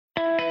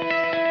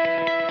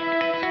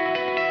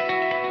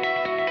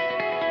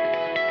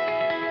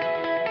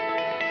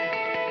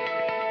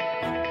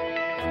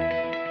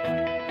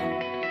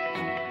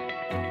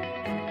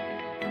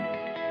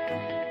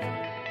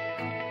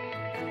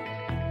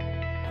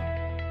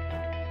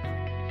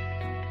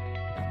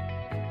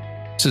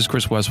This is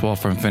Chris Westwell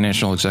from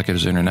Financial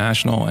Executives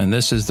International, and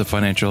this is the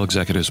Financial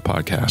Executives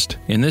Podcast.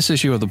 In this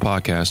issue of the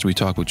podcast, we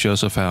talk with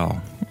Joseph Howell,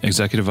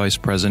 Executive Vice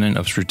President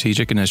of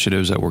Strategic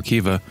Initiatives at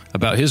Workiva,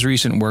 about his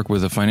recent work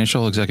with the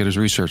Financial Executives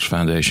Research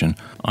Foundation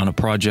on a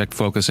project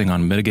focusing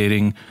on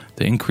mitigating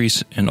the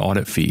increase in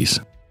audit fees.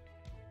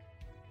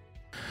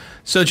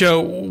 So,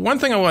 Joe, one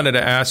thing I wanted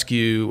to ask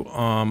you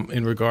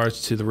in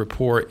regards to the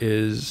report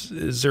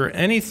is there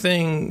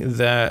anything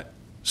that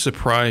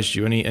surprised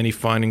you, any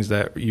findings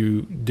that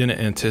you didn't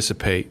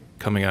anticipate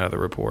coming out of the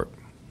report?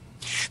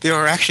 There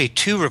are actually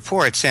two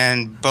reports,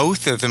 and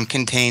both of them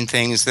contain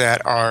things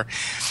that are,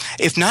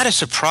 if not a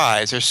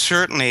surprise, are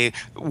certainly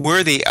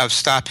worthy of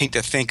stopping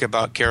to think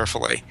about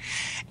carefully.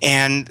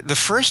 And the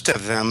first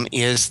of them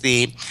is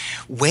the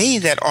way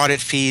that audit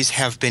fees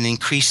have been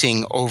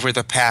increasing over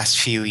the past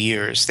few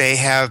years. They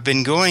have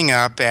been going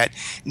up at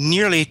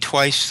nearly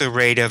twice the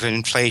rate of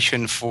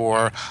inflation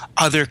for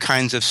other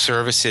kinds of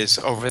services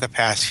over the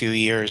past few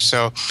years.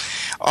 So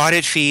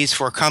audit fees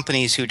for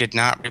companies who did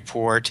not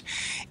report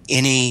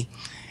any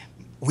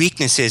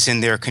weaknesses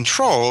in their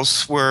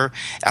controls were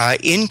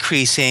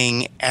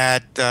increasing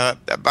at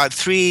about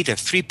 3 to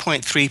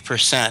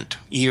 3.3%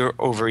 year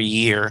over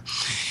year.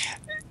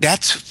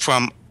 That's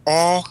from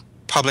all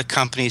public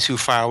companies who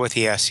file with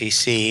the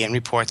SEC and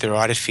report their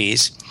audit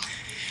fees.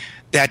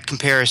 That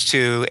compares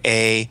to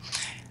an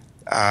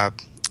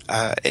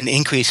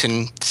increase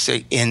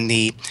in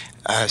the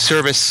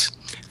service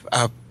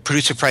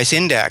producer price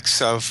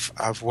index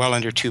of well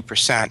under 2%.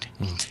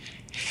 Mm-hmm.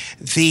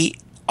 The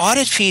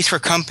audit fees for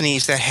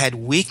companies that had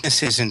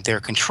weaknesses in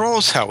their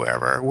controls,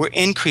 however, were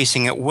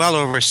increasing at well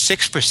over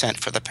 6%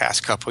 for the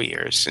past couple of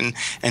years. And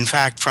in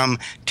fact, from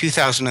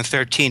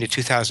 2013 to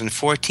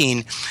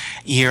 2014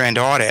 year-end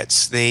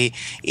audits, the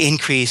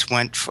increase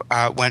went from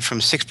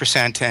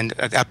 6% and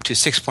up to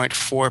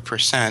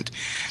 6.4%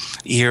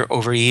 year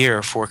over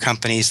year for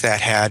companies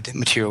that had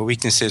material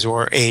weaknesses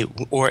or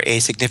a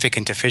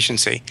significant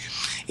deficiency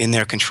in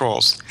their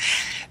controls.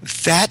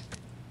 That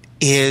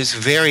is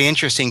very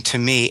interesting to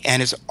me,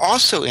 and it's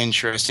also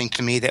interesting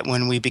to me that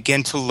when we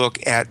begin to look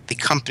at the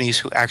companies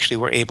who actually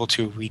were able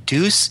to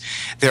reduce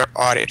their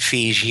audit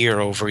fees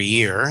year over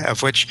year,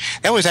 of which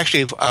that was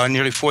actually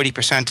nearly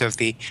 40%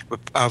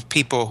 of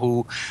people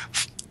who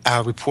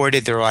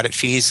reported their audit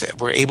fees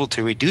were able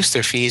to reduce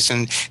their fees,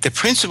 and the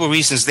principal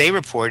reasons they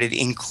reported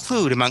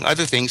include, among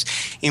other things,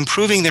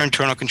 improving their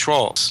internal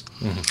controls.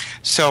 Mm-hmm.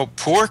 So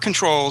poor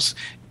controls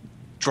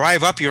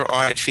drive up your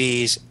audit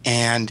fees,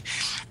 and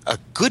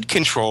good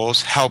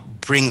controls help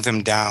bring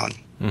them down.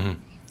 Mm-hmm.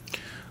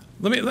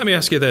 Let me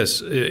ask you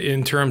this: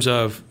 in terms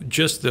of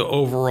just the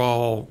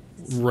overall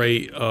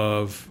rate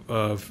of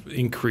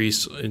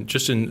increase in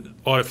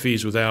audit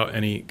fees without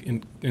any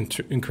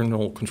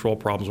internal control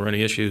problems or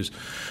any issues,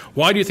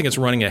 why do you think it's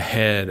running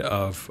ahead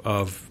of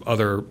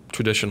other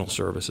traditional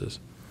services?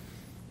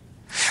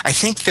 I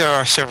think there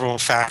are several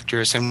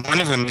factors, and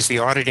one of them is the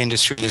audit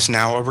industry is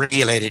now a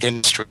regulated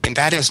industry, and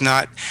that is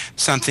not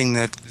something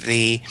that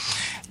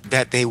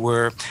they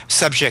were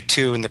subject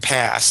to in the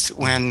past.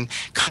 When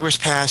Congress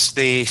passed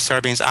the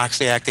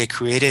Sarbanes-Oxley Act, they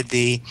created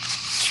the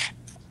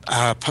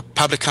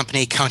Public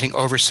Company Accounting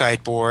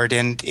Oversight Board,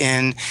 and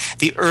in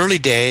the early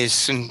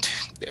days, in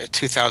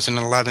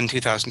 2011,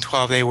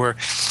 2012, they were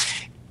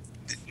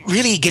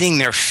really getting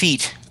their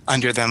feet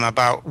under them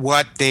about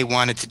what they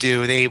wanted to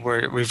do. They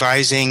were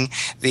revising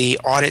the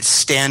audit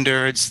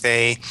standards.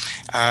 They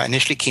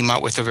initially came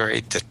out with a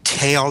very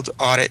detailed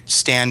audit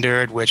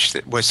standard, which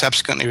was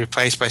subsequently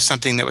replaced by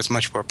something that was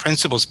much more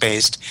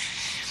principles-based.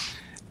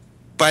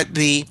 But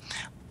the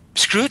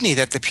scrutiny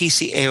that the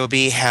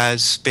PCAOB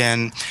has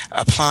been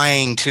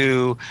applying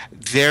to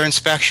their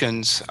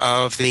inspections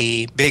of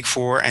the Big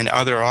Four and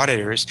other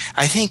auditors,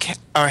 I think,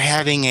 are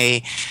having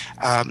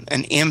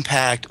an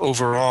impact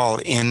overall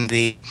in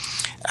the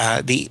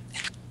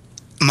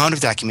amount of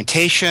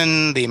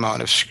documentation, the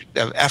amount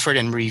of effort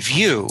and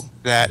review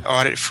that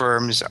audit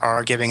firms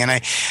are giving. And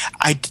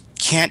I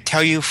can't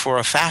tell you for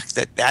a fact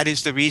that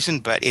is the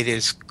reason, but it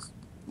is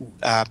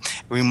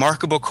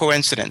remarkable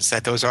coincidence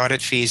that those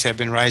audit fees have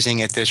been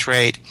rising at this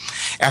rate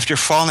after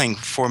falling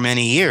for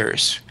many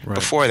years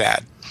before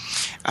that,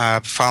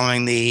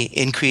 following the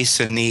increase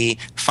in the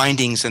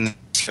findings in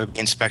the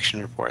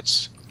inspection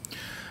reports.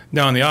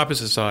 Now, on the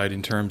opposite side,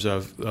 in terms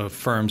of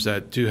firms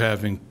that do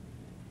have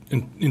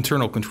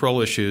internal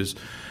control issues,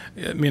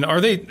 I mean, are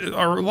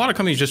a lot of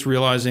companies just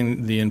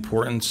realizing the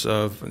importance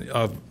of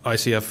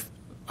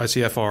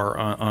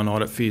ICFR on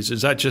audit fees?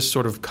 Is that just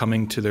sort of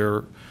coming to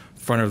their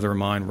front of their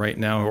mind right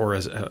now, or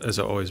has it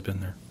always been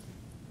there?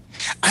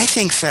 I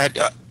think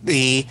that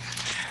the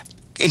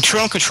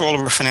internal control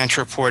over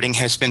financial reporting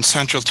has been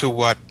central to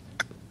what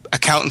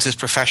accountants as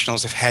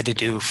professionals have had to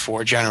do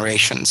for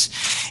generations,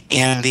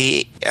 and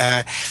the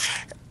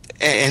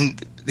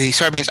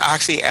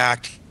Sarbanes-Oxley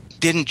Act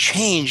didn't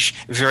change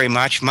very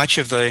much. Much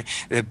of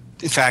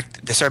in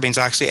fact, the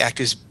Sarbanes-Oxley Act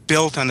is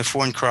built on the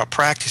Foreign Corrupt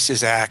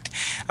Practices Act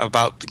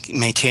about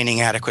maintaining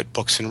adequate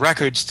books and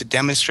records to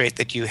demonstrate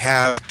that you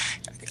have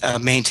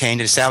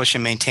establish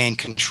and maintain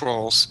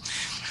controls.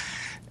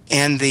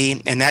 And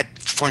that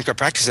Foreign Corrupt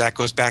Practices Act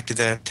goes back to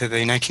the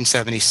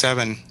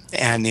 1977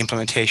 and the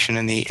implementation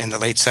in the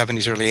late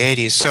 70s, early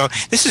 80s. So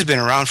this has been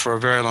around for a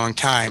very long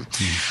time.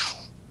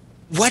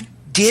 What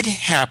did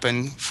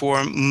happen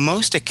for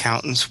most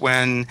accountants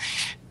when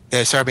the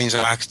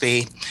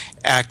Sarbanes-Oxley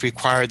Act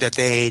required that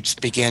they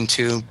begin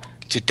to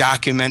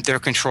document their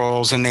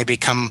controls, and they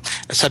become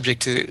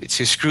subject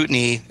to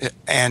scrutiny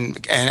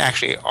and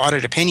actually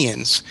audit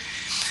opinions.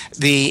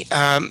 The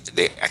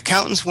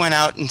accountants went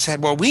out and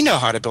said, well, we know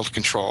how to build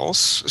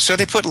controls. So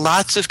they put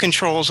lots of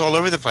controls all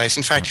over the place.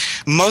 In fact,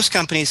 most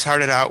companies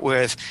started out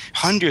with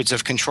hundreds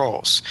of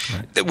controls,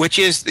 which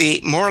is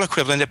the moral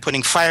equivalent of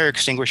putting fire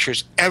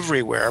extinguishers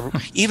everywhere,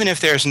 even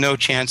if there's no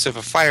chance of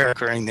a fire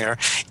occurring there,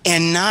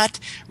 and not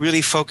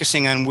really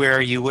focusing on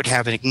where you would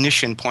have an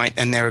ignition point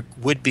and there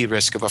would be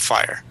risk of a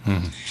fire.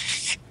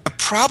 The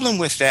problem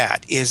with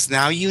that is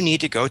now you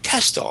need to go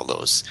test all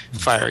those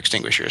fire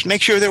extinguishers,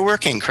 make sure they're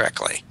working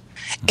correctly.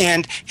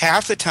 And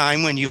half the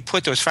time when you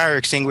put those fire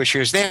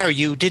extinguishers there,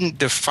 you didn't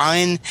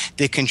define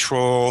the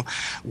control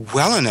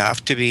well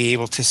enough to be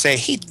able to say,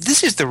 hey,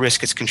 this is the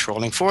risk it's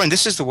controlling for, and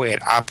this is the way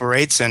it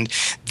operates, and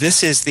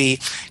this is the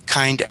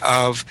kind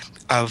of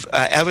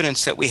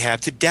evidence that we have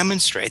to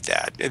demonstrate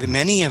that.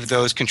 Many of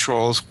those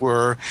controls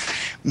were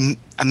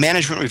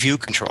management review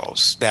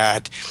controls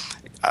that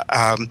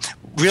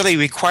really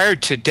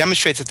required to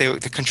demonstrate that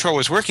the control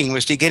was working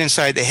was to get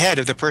inside the head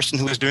of the person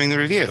who was doing the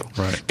review.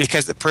 Right.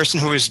 Because the person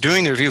who was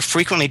doing the review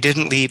frequently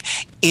didn't leave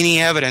any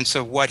evidence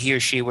of what he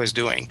or she was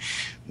doing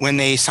when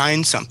they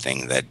signed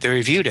something that they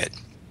reviewed it.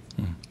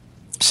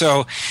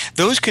 So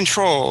those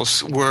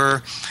controls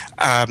were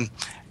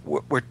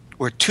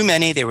too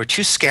many, they were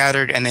too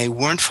scattered, and they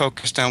weren't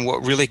focused on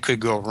what really could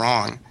go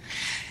wrong.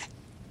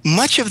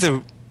 Much of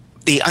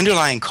the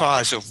underlying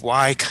cause of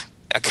why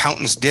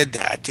accountants did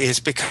that is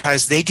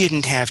because they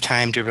didn't have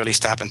time to really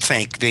stop and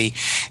think.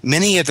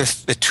 Many of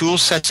the tool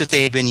sets that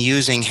they've been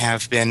using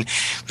have been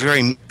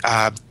very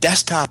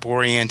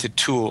desktop-oriented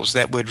tools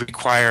that would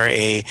require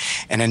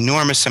an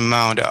enormous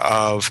amount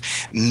of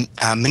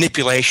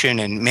manipulation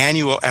and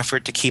manual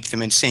effort to keep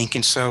them in sync.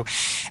 And so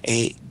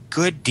a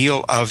good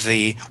deal of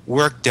the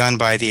work done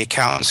by the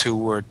accountants who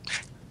were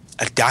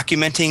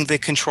documenting the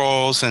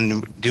controls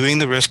and doing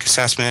the risk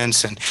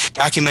assessments and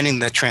documenting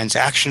the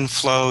transaction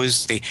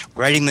flows,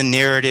 writing the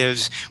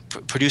narratives,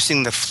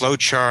 producing the flow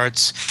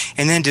charts,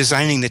 and then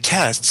designing the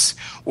tests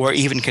or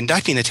even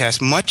conducting the tests.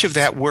 Much of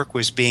that work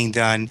was being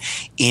done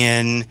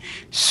in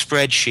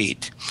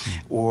spreadsheet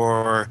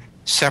or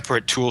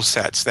separate tool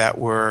sets that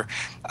were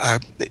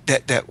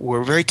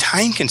very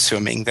time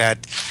consuming.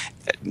 That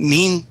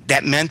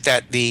meant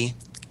that the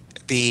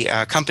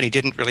company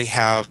didn't really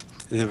have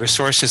the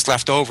resources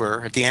left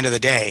over at the end of the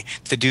day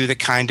to do the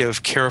kind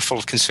of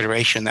careful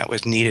consideration that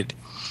was needed.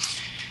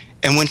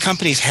 And when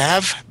companies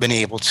have been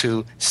able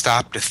to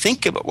stop to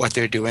think about what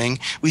they're doing,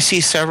 we see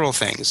several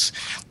things.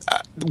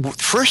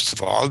 First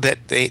of all,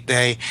 that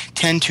they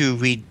tend to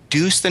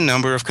reduce the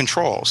number of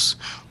controls.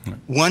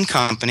 One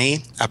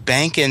company, a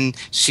bank in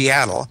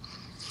Seattle,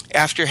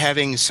 after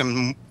having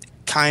some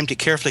time to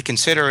carefully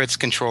consider its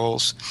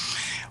controls,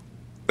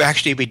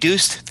 actually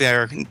reduced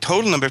their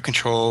total number of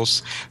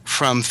controls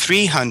from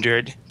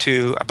 300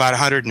 to about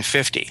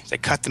 150. They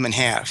cut them in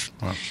half.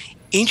 Wow.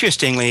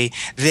 Interestingly,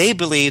 they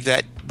believe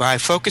that by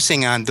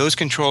focusing on those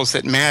controls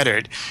that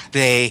mattered,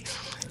 they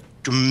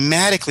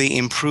dramatically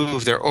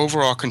improved their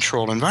overall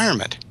control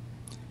environment,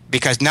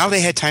 because now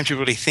they had time to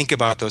really think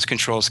about those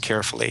controls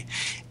carefully.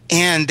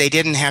 And they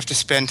didn't have to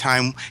spend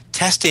time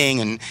testing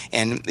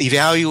and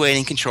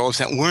evaluating controls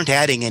that weren't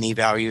adding any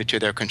value to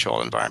their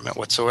control environment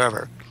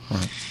whatsoever.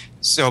 Right.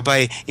 So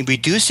by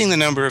reducing the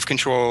number of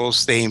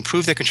controls, they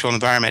improved their control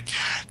environment.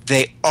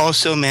 They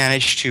also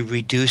managed to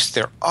reduce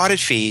their audit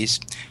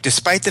fees,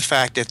 despite the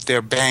fact that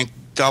their bank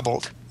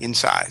doubled in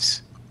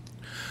size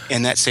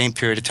in that same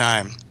period of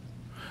time.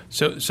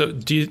 So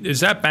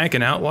is that bank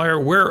an outlier?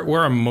 Where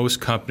are most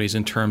companies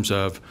in terms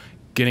of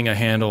getting a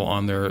handle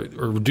on or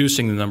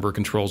reducing the number of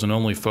controls and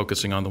only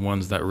focusing on the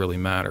ones that really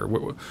matter,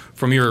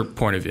 from your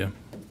point of view?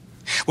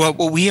 Well,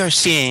 what we are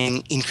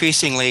seeing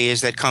increasingly is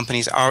that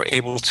companies are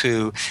able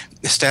to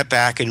step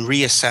back and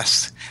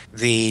reassess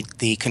the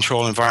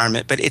control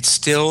environment, but it's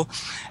still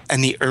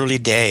in the early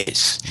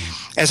days.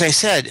 As I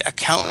said,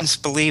 accountants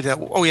believe that,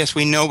 oh yes,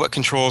 we know what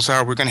controls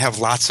are, we're going to have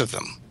lots of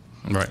them.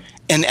 Right.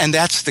 And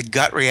that's the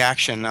gut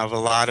reaction of a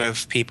lot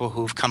of people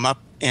who've come up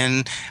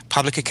in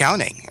public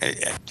accounting.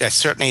 That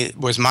certainly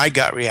was my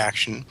gut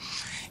reaction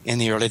in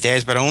the early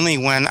days, but only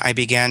when I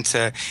began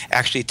to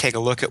actually take a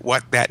look at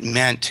what that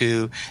meant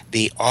to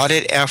the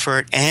audit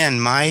effort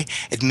and my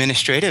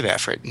administrative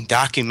effort in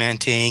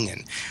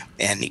documenting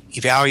and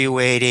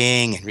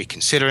evaluating and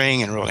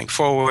reconsidering and rolling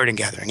forward and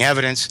gathering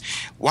evidence.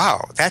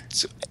 Wow,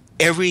 that's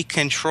every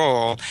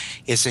control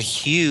is a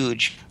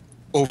huge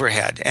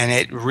overhead, and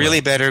it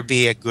really better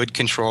be a good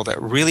control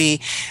that really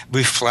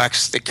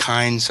reflects the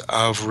kinds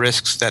of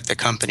risks that the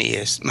company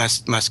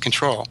must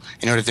control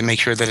in order to make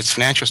sure that its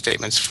financial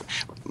statements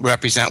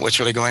represent what's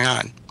really going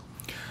on.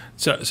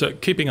 So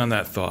keeping on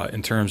that thought,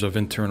 in terms of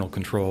internal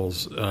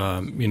controls,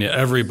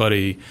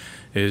 everybody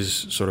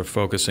is sort of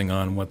focusing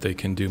on what they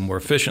can do more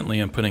efficiently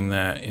and putting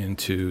that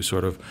into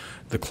sort of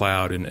the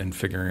cloud and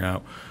figuring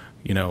out,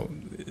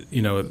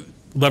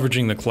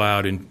 leveraging the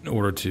cloud in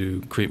order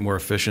to create more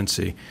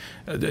efficiency.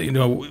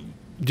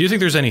 Do you think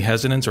there's any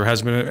hesitance, or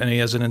has been any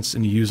hesitance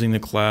in using the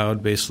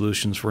cloud-based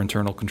solutions for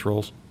internal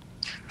controls?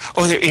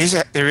 Oh,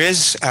 there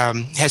is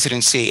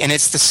hesitancy, and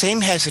it's the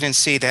same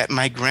hesitancy that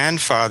my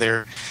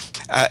grandfather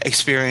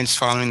experienced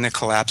following the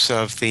collapse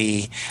of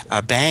the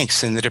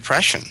banks in the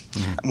Depression.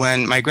 Mm-hmm.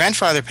 When my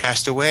grandfather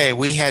passed away,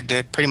 we had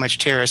to pretty much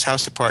tear his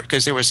house apart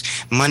because there was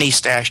money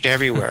stashed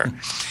everywhere.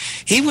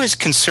 He was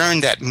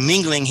concerned that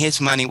mingling his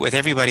money with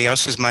everybody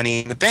else's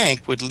money in the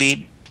bank would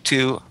lead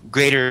to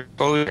greater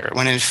exposure,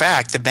 when in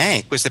fact the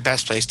bank was the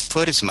best place to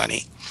put his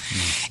money.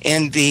 Mm-hmm.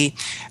 And the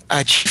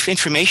chief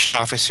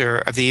information officer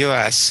of the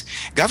U.S.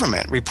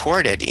 government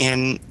reported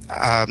in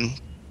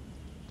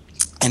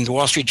the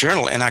Wall Street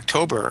Journal in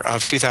October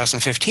of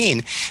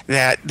 2015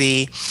 that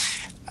the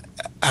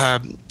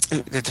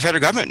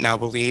federal government now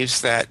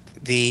believes that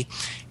the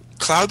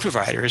cloud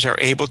providers are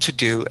able to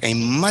do a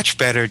much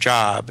better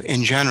job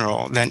in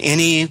general than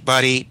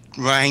anybody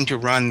trying to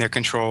run their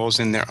controls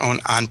in their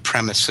own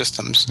on-premise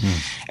systems.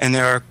 And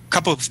there are a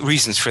couple of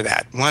reasons for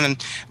that. One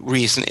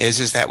reason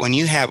is that when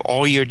you have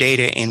all your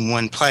data in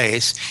one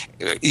place,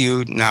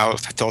 you now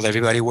have told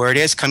everybody where it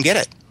is, come get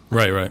it.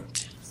 Right.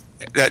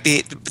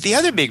 The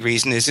other big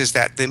reason is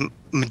that the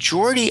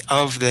majority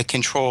of the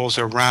controls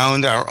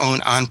around our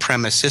own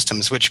on-premise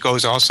systems, which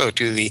goes also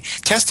to the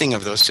testing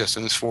of those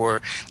systems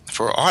for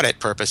audit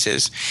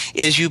purposes,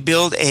 is you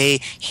build a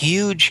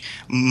huge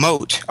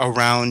moat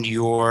around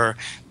your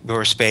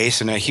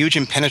space and a huge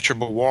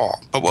impenetrable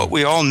wall. But what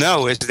we all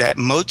know is that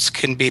moats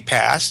can be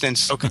passed, and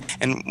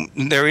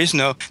there is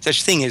no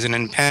such thing as an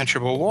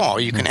impenetrable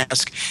wall. You can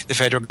ask the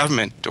federal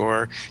government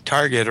or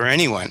Target or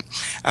anyone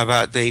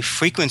about the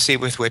frequency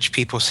with which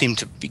people seem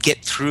to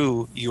get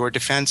through your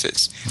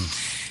defenses.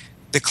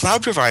 The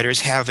cloud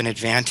providers have an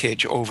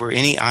advantage over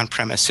any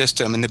on-premise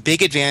system, and the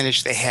big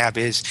advantage they have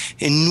is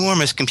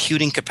enormous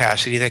computing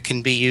capacity that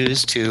can be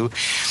used to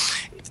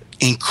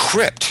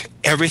encrypt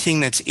everything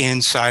that's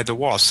inside the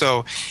wall.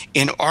 So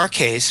in our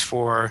case,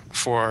 for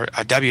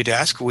a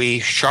Wdesk, we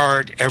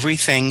shard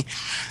everything.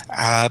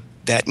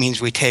 That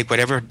means we take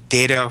whatever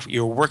data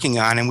you're working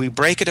on and we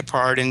break it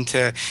apart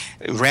into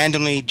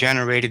randomly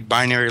generated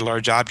binary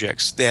large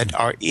objects that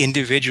are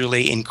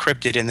individually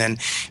encrypted and then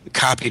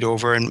copied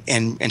over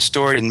and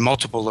stored in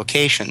multiple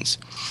locations.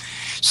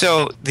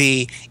 So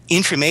the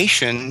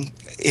information,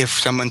 if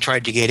someone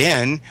tried to get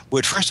in,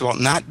 would first of all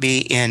not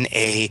be in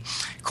a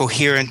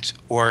coherent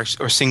or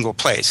single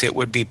place. It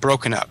would be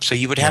broken up. So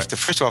you would have to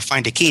first of all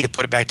find a key to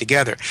put it back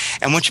together.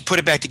 And once you put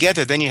it back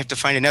together, then you have to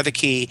find another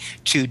key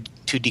to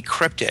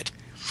decrypt it.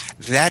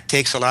 That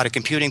takes a lot of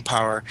computing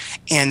power,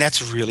 and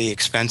that's really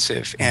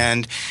expensive.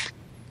 And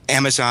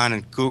Amazon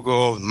and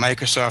Google,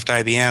 Microsoft,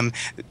 IBM,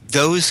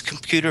 those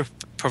computer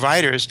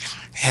providers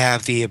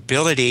have the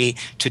ability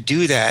to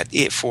do that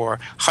for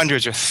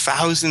hundreds or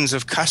thousands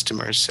of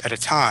customers at a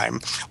time,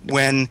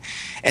 and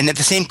at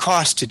the same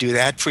cost to do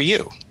that for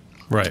you.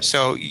 Right.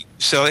 So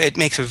it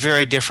makes a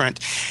very different.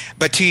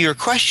 But to your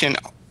question,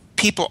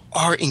 people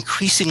are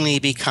increasingly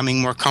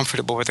becoming more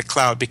comfortable with the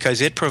cloud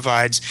because it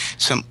provides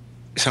some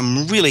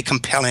really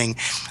compelling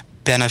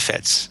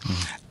benefits.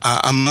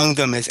 Among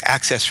them is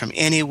access from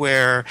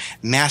anywhere,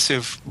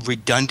 massive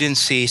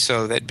redundancy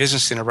so that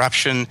business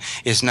interruption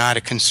is not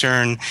a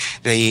concern,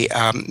 the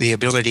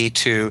ability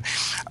to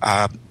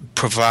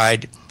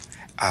provide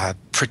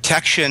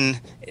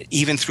protection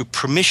even through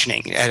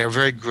permissioning at a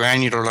very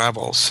granular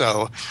level.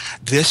 So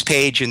this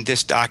page in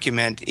this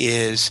document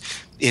is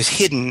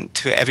hidden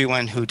to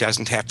everyone who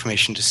doesn't have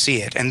permission to see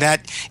it. And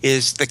that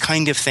is the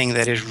kind of thing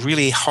that is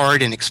really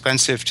hard and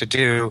expensive to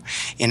do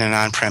in an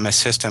on-premise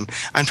system.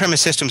 On-premise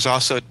systems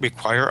also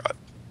require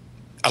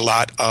a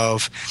lot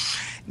of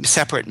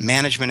separate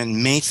management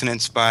and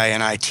maintenance by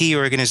an IT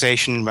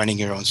organization, running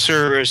your own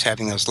servers,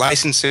 having those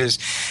licenses.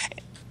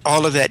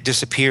 All of that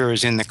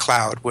disappears in the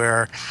cloud,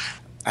 where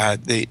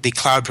the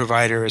cloud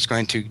provider is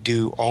going to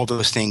do all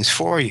those things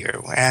for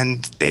you.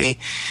 And the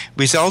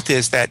result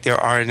is that there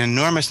are an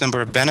enormous number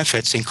of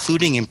benefits,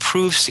 including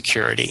improved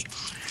security.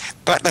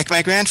 But like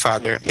my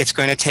grandfather, it's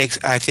going to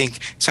take, I think,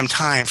 some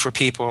time for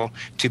people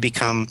to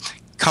become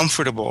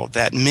comfortable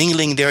that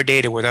mingling their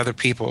data with other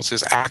people's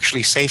is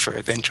actually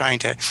safer than trying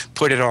to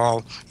put it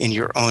all in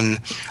your own,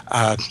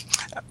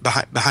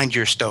 behind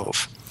your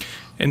stove.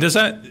 And does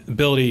that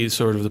ability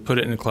sort of to put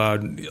it in the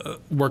cloud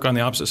work on the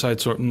opposite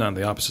side, not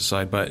the opposite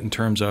side, but in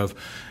terms of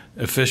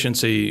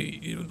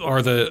efficiency,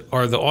 are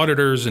the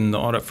auditors and the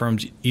audit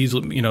firms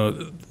easily,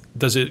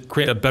 does it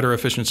create a better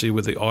efficiency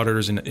with the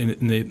auditors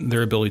in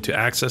their ability to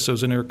access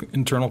those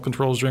internal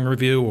controls during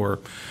review, or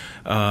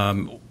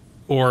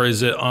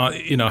is it,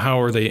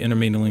 how are they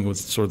intermingling with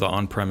sort of the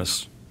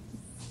on-premise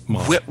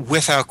model?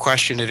 Without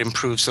question, it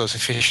improves those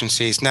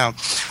efficiencies. Now,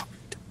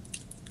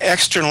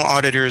 external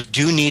auditors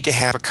do need to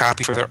have a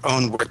copy for their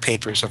own work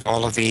papers of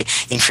all of the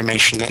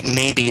information that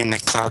may be in the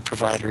cloud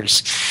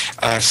provider's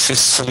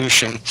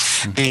solution.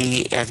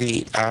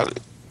 The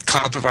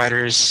cloud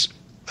providers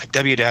like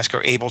Wdesk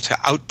are able to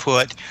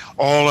output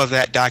all of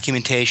that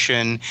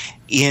documentation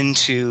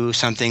into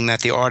something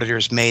that the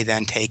auditors may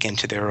then take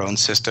into their own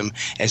system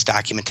as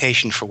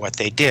documentation for what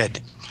they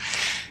did.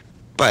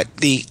 But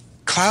the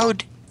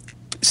cloud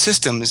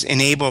systems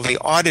enable the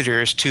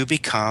auditors to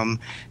become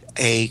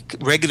a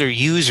regular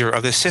user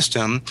of the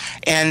system,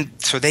 and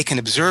so they can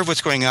observe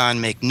what's going on,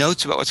 make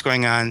notes about what's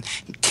going on,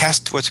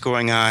 test what's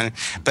going on,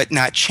 but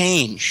not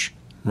change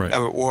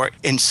or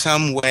in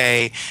some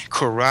way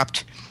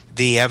corrupt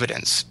the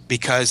evidence,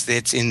 because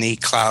it's in the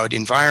cloud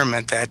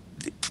environment that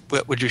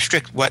would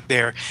restrict what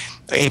they're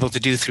able to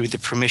do through the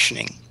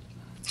permissioning.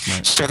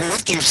 Right. So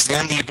that gives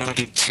them the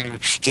ability to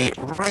get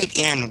right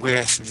in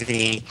with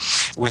the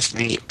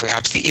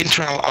perhaps the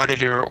internal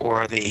auditor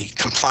or the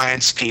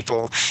compliance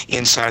people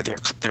inside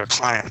their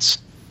clients.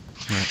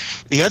 Right.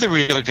 The other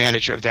real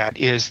advantage of that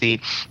is the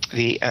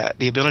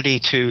ability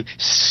to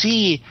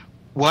see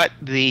what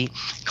the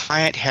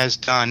client has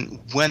done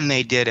when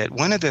they did it.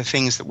 One of the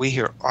things that we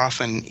hear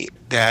often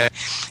that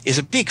is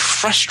a big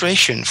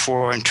frustration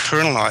for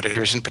internal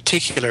auditors in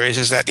particular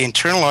is that the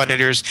internal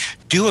auditors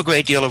do a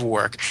great deal of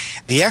work.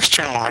 The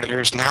external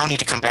auditors now need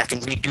to come back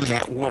and redo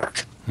that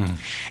work.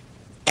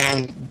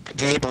 And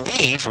they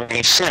believe, or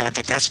they've said,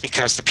 that that's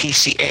because the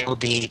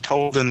PCAOB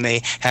told them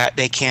they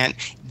can't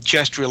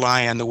just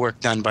rely on the work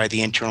done by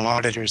the internal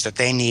auditors, that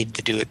they need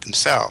to do it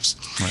themselves.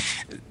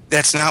 Right.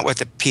 That's not what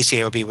the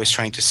PCAOB was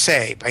trying to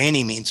say by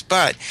any means,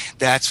 but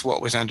that's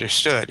what was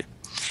understood.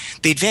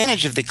 The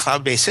advantage of the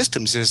cloud-based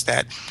systems is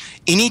that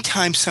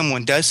anytime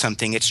someone does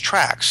something, it's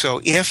tracked. So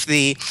if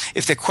the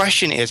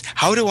question is,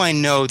 how do I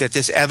know that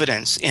this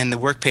evidence in the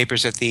work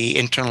papers that the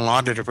internal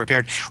auditor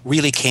prepared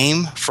really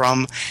came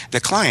from the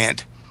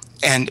client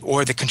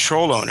or the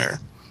control owner?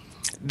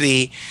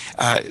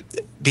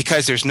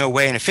 Because there's no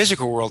way in a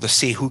physical world to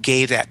see who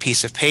gave that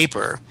piece of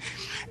paper,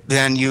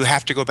 then you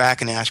have to go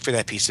back and ask for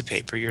that piece of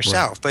paper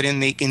yourself. Right. But in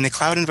the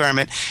cloud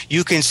environment,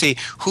 you can see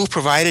who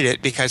provided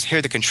it, because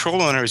here the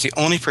control owner is the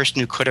only person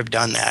who could have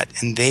done that,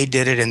 and they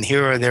did it, and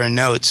here are their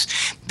notes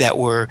that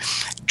were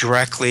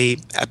directly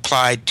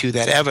applied to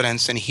that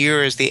evidence, and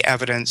here is the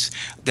evidence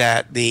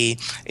that the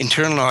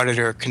internal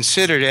auditor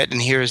considered it,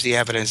 and here is the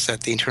evidence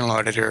that the internal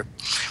auditor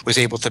was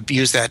able to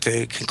use that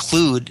to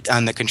conclude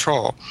on the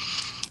control.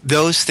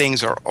 Those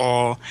things are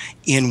all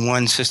in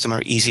one system,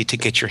 are easy to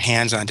get your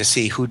hands on to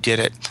see who did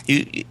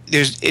it.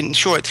 In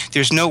short,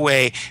 there's no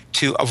way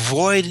to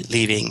avoid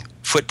leaving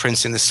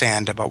footprints in the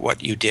sand about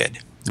what you did,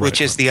 which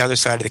is the other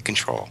side of the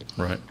control.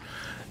 Right.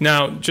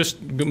 Now,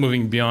 just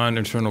moving beyond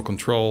internal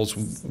controls,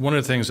 one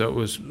of the things that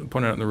was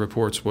pointed out in the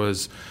reports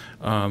was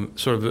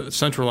sort of the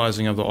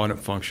centralizing of the audit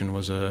function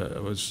was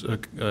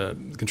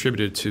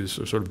contributed to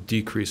sort of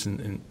decrease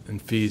in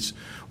fees,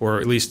 or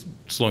at least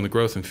slowing the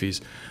growth in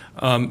fees.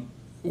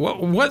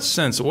 What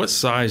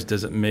size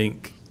does it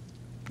make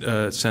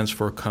sense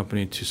for a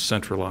company to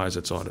centralize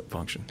its audit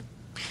function?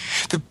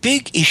 The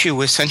big issue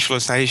with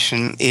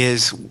centralization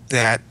is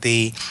that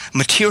the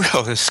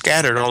material is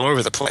scattered all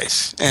over the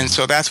place. And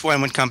so that's why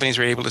when companies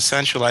are able to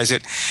centralize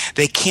it,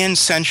 they can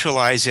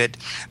centralize it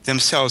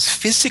themselves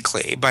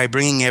physically by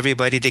bringing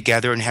everybody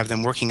together and have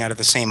them working out of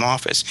the same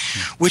office,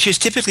 which is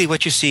typically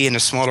what you see in a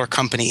smaller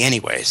company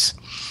anyways.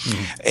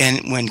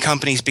 And when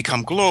companies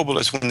become global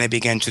is when they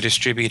begin to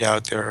distribute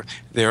out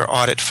their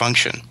audit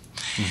function.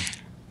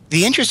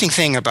 The interesting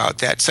thing about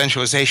that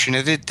centralization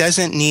is it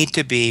doesn't need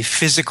to be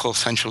physical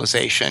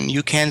centralization.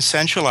 You can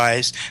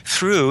centralize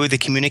through the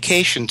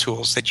communication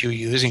tools that you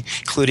use,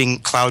 including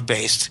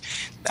cloud-based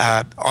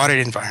audit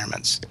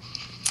environments.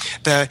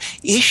 The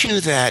issue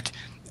that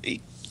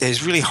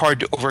is really hard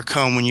to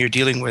overcome when you're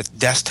dealing with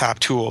desktop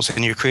tools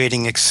and you're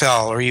creating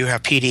Excel, or you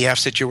have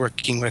PDFs that you're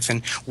working with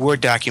and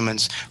Word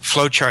documents,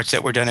 flowcharts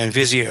that were done in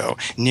Visio,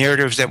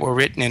 narratives that were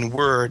written in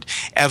Word,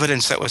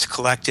 evidence that was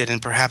collected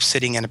and perhaps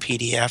sitting in a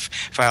PDF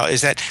file,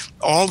 is that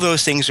all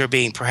those things are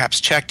being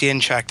perhaps checked in,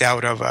 checked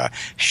out of a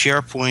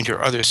SharePoint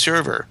or other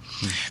server.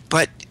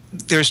 But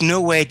there's no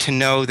way to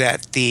know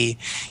that the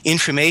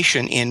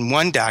information in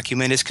one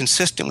document is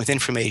consistent with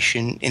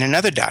information in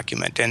another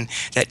document. And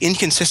that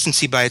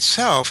inconsistency by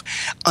itself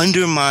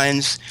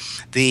undermines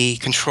the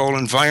control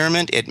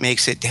environment. It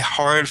makes it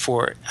hard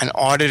for an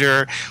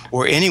auditor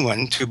or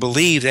anyone to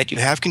believe that you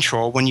have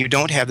control when you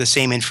don't have the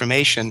same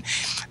information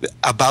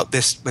about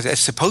this, but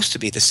it's supposed to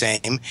be the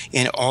same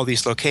in all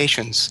these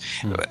locations,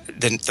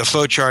 the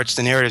flowcharts,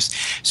 the narratives.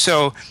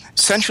 So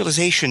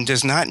centralization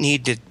does not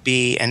need to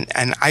be, and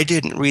I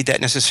didn't read that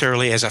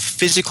necessarily as a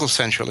physical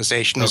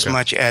centralization as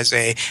much as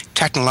a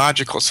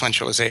technological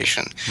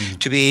centralization,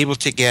 to be able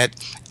to get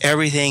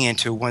everything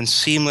into one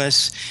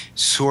seamless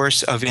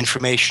source of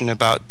information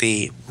about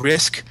the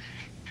risk,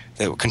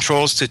 the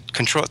controls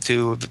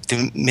to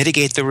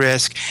mitigate the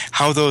risk,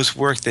 how those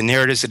work, the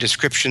narratives, the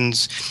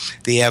descriptions,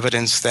 the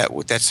evidence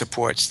that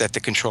supports that the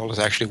control is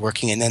actually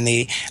working, and then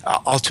the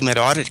ultimate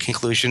audit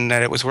conclusion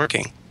that it was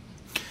working.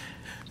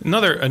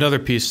 Another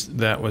piece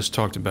that was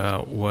talked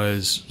about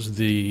was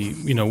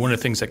one of the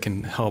things that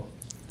can help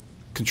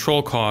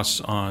control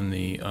costs on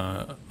the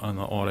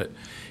audit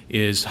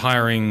is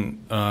hiring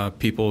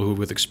people who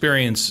with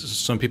experience,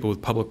 some people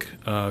with public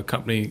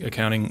company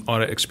accounting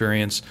audit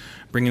experience,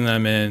 bringing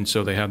them in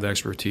so they have the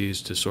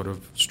expertise to sort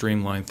of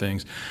streamline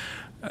things.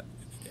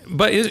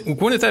 But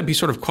wouldn't that be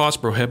sort of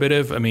cost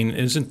prohibitive? I mean,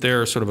 isn't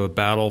there sort of a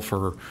battle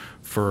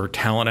for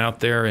talent out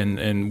there,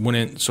 and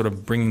wouldn't sort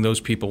of bringing those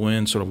people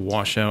in sort of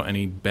wash out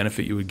any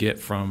benefit you would get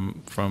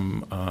from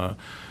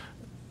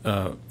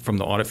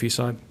the audit fee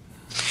side?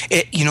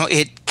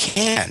 It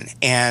can,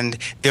 and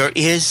there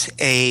is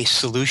a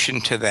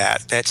solution to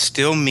that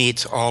still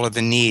meets all of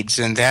the needs,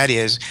 and that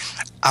is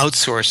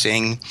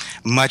outsourcing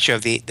much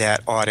of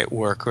that audit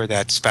work or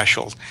that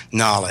special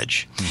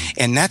knowledge.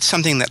 And that's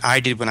something that I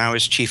did when I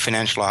was chief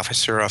financial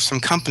officer of some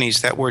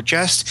companies that were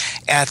just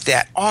at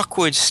that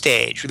awkward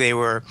stage. They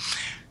were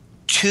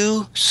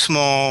too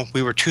small.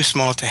 We were too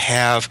small to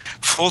have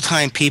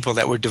full-time people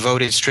that were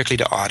devoted strictly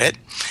to audit,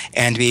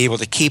 and to be able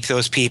to keep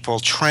those people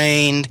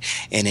trained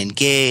and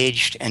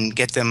engaged and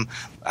get them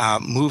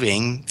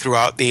moving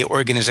throughout the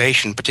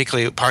organization,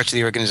 particularly parts of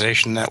the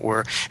organization that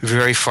were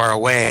very far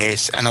away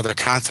on other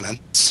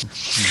continents,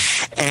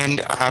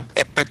 and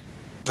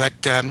but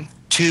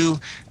too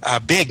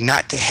big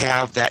not to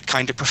have that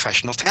kind of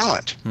professional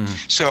talent.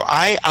 So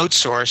I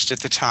outsourced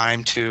at the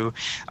time to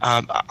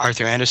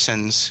Arthur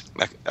Anderson's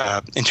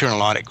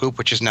internal audit group,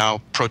 which is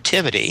now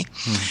Protiviti,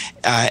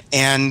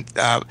 and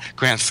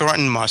Grant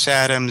Thornton, Moss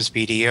Adams,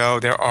 BDO.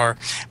 There are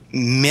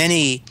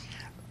many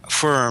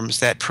firms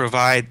that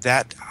provide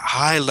that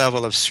high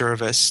level of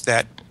service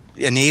that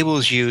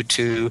enables you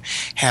to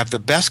have the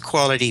best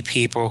quality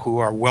people who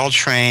are well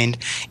trained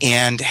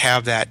and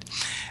have that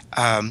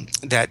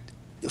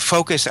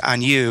focus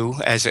on you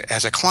as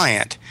a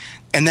client,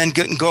 and then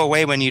go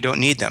away when you don't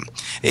need them.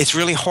 It's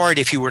really hard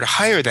if you were to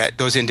hire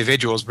those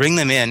individuals, bring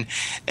them in,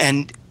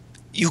 and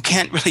you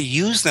can't really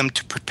use them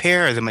to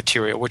prepare the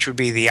material, which would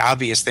be the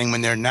obvious thing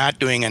when they're not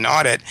doing an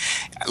audit.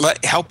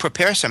 Help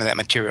prepare some of that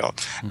material.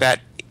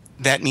 That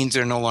means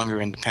they're no longer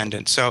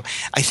independent. So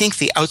I think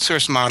the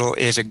outsource model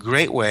is a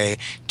great way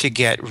to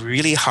get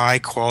really high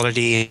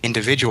quality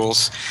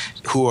individuals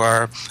who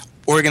are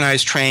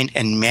organized, trained,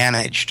 and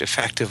managed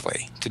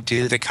effectively to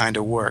do the kind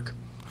of work.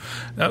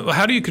 Now,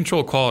 how do you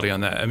control quality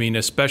on that? I mean,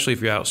 especially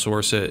if you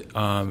outsource it.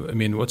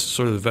 What's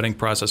sort of the vetting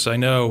process? I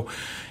know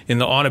in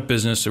the audit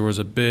business there was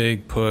a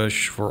big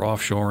push for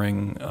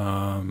offshoring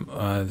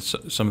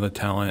some of the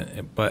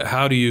talent, but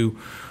how do you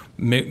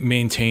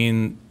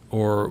maintain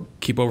or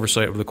keep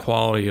oversight of the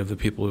quality of the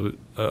people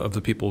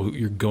who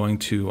you're going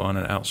to on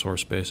an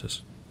outsourced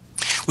basis?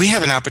 We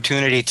have an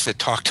opportunity to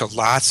talk to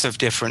lots of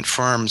different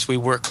firms. We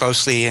work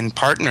closely and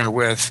partner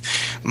with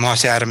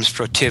Moss Adams,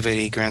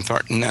 Protiviti, Grant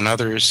Thornton, and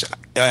others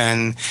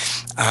in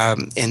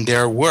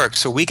their work.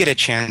 So we get a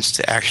chance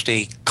to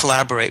actually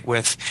collaborate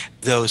with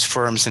those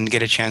firms and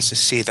get a chance to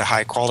see the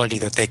high quality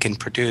that they can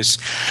produce.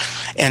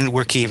 And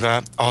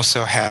Workiva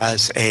also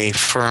has a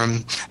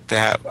firm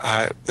that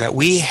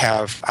we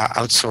have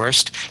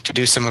outsourced to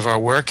do some of our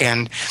work,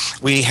 and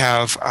we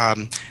have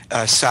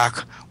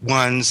SOC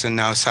 1s and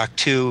now SOC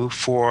 2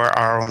 for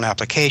our own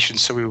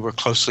applications. So we work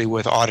closely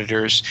with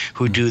auditors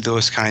who do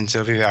those kinds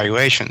of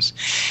evaluations.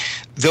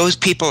 Those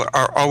people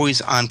are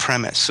always on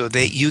premise, so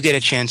that you get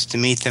a chance to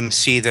meet them,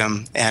 see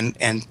them,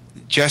 and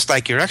just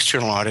like your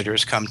external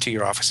auditors come to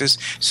your offices,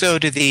 so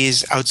do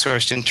these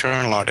outsourced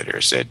internal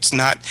auditors. It's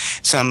not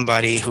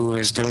somebody who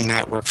is doing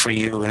that work for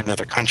you in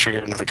another country or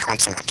another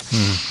continent.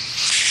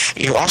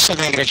 You also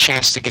then get a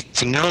chance to get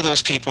to know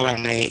those people,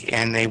 and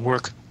they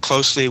work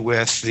closely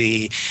with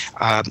the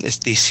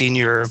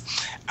senior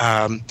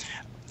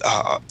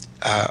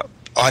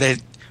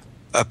audit.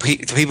 The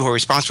people who are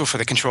responsible for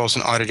the controls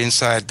and audit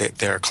inside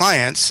their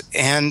clients,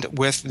 and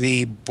with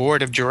the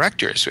board of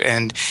directors.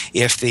 And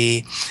if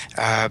the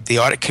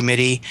audit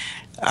committee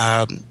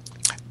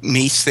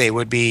meets, they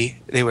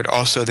would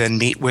also then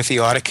meet with the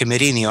audit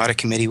committee, and the audit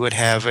committee would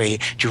have a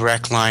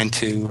direct line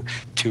to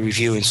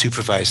review and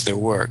supervise their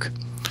work.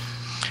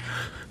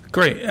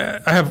 Great.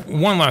 I have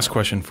one last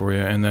question for you,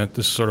 and that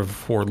this sort of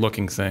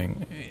forward-looking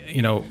thing.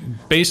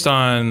 Based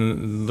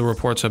on the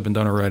reports that have been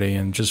done already,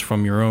 and just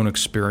from your own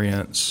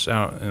experience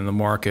out in the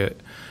market,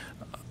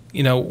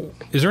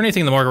 is there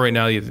anything in the market right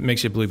now that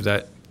makes you believe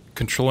that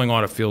controlling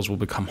audit fields will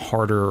become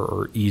harder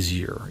or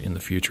easier in the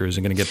future? Is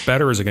it going to get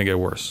better, or is it going to get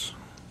worse?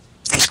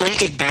 It's going to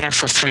get better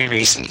for three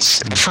reasons.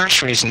 The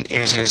first reason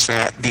is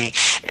that the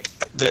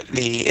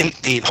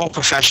whole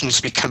profession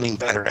is becoming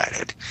better at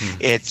it.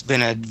 It's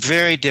been a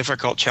very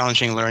difficult,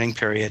 challenging learning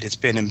period. It's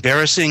been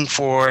embarrassing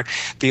for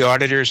the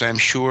auditors, I'm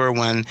sure,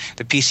 when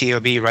the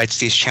PCAOB writes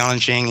these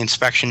challenging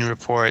inspection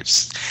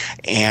reports,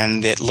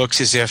 and it looks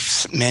as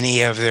if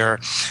many of their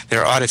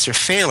audits are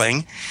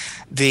failing.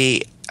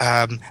 the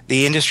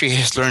industry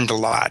has learned a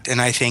lot,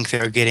 and I think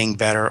they're getting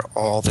better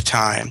all the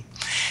time.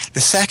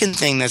 The second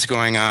thing that's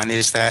going on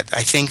is that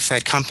I think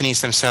that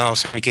companies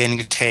themselves are beginning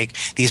to take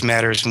these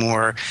matters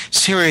more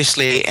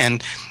seriously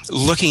and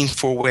looking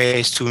for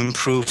ways to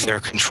improve their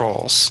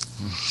controls.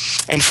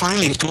 And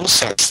finally, tool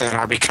sets that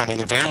are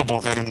becoming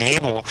available that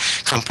enable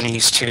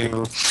companies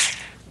to,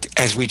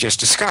 as we just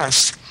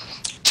discussed,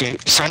 to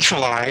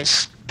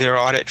centralize their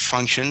audit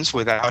functions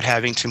without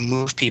having to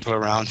move people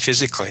around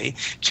physically,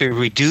 to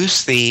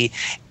reduce the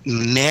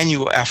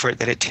manual effort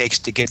that it takes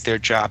to get their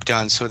job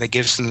done, so that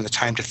gives them the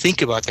time to think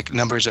about the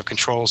numbers of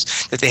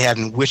controls that they have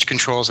and which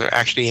controls are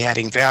actually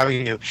adding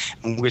value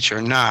and which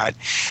are not.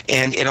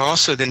 And it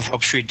also then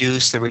helps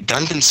reduce the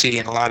redundancy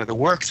in a lot of the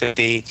work that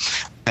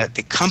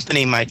the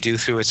company might do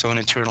through its own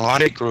internal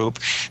audit group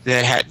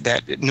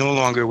that no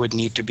longer would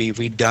need to be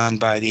redone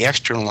by the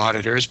external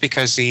auditors,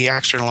 because the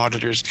external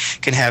auditors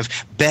can have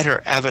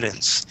better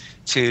evidence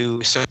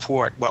to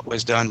support what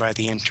was done by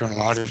the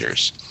internal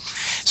auditors.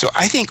 So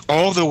I think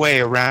all the way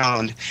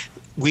around,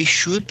 we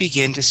should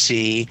begin to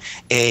see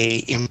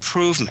a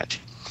improvement.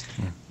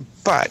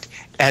 But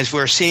as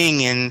we're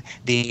seeing in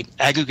the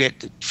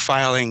aggregate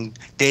filing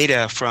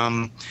data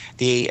from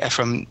the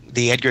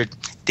Edgar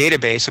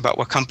database about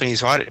what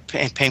companies audit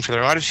paying for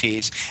their audit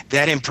fees,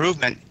 that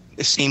improvement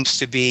seems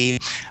to be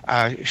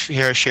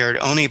shared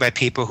only by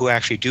people who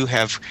actually do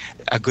have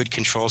good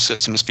control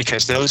systems,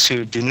 because those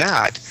who do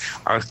not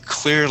are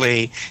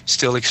clearly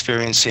still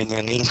experiencing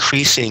an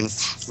increasing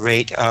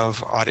rate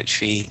of audit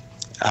fee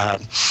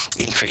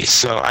increase.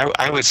 So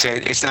I would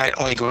say it's not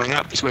only going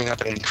up, it's going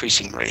up at an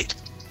increasing rate.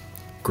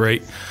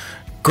 Great.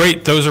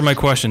 Those are my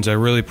questions. I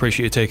really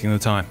appreciate you taking the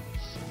time.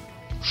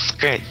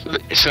 Great.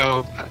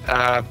 So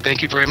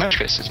thank you very much,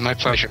 Chris. It's my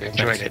pleasure. I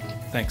enjoyed it.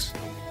 Thanks.